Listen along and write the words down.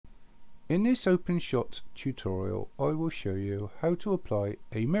In this OpenShot tutorial, I will show you how to apply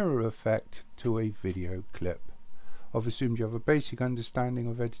a mirror effect to a video clip. I've assumed you have a basic understanding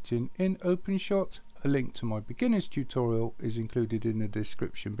of editing in OpenShot. A link to my beginner's tutorial is included in the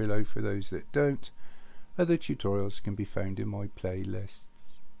description below for those that don't. Other tutorials can be found in my playlists.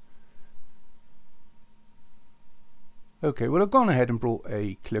 Okay, well, I've gone ahead and brought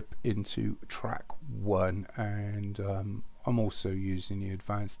a clip into track 1, and I'm also using the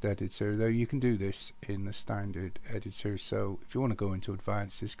advanced editor, though you can do this in the standard editor. So if you want to go into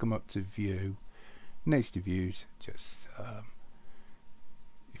advanced, just come up to view, next to views, just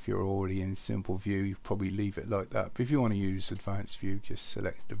if you're already in simple view, you probably leave it like that, but if you want to use advanced view, just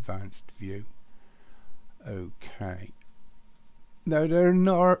select advanced view. Okay. Now there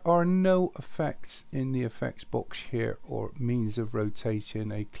are no effects in the effects box here or means of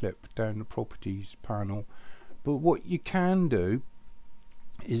rotating a clip down the properties panel, but what you can do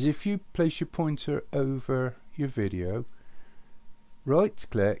is if you place your pointer over your video, right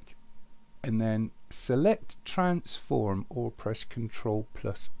click and then select transform or press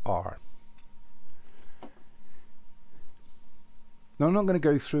Ctrl+R. Now I'm not going to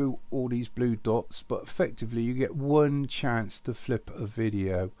go through all these blue dots, but effectively you get one chance to flip a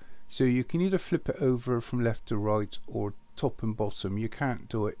video. So you can either flip it over from left to right or top and bottom. You can't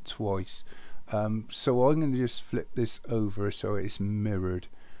do it twice. So I'm going to just flip this over so it's mirrored.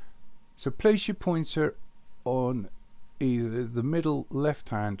 So place your pointer on either the middle left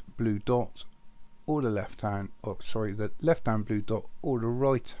hand blue dot or the left hand blue dot or the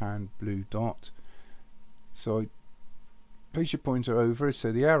right hand blue dot. So place your pointer over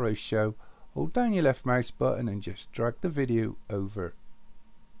so the arrows show, hold down your left mouse button and just drag the video over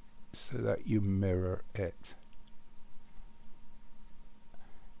so that you mirror it.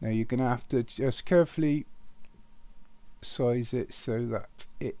 Now you're going to have to just carefully size it so that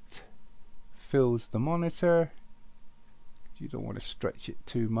it fills the monitor. You don't want to stretch it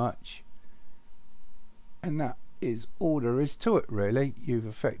too much. And that is all there is to it, really. You've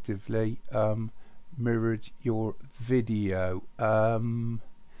effectively mirrored your video.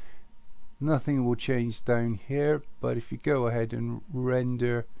 Nothing will change down here, but if you go ahead and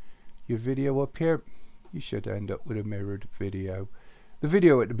render your video up here, you should end up with a mirrored video. The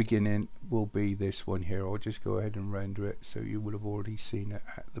video at the beginning will be this one here. I'll just go ahead and render it so you would have already seen it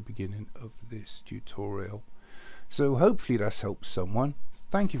at the beginning of this tutorial. So hopefully that's helped someone.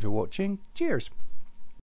 Thank you for watching. Cheers.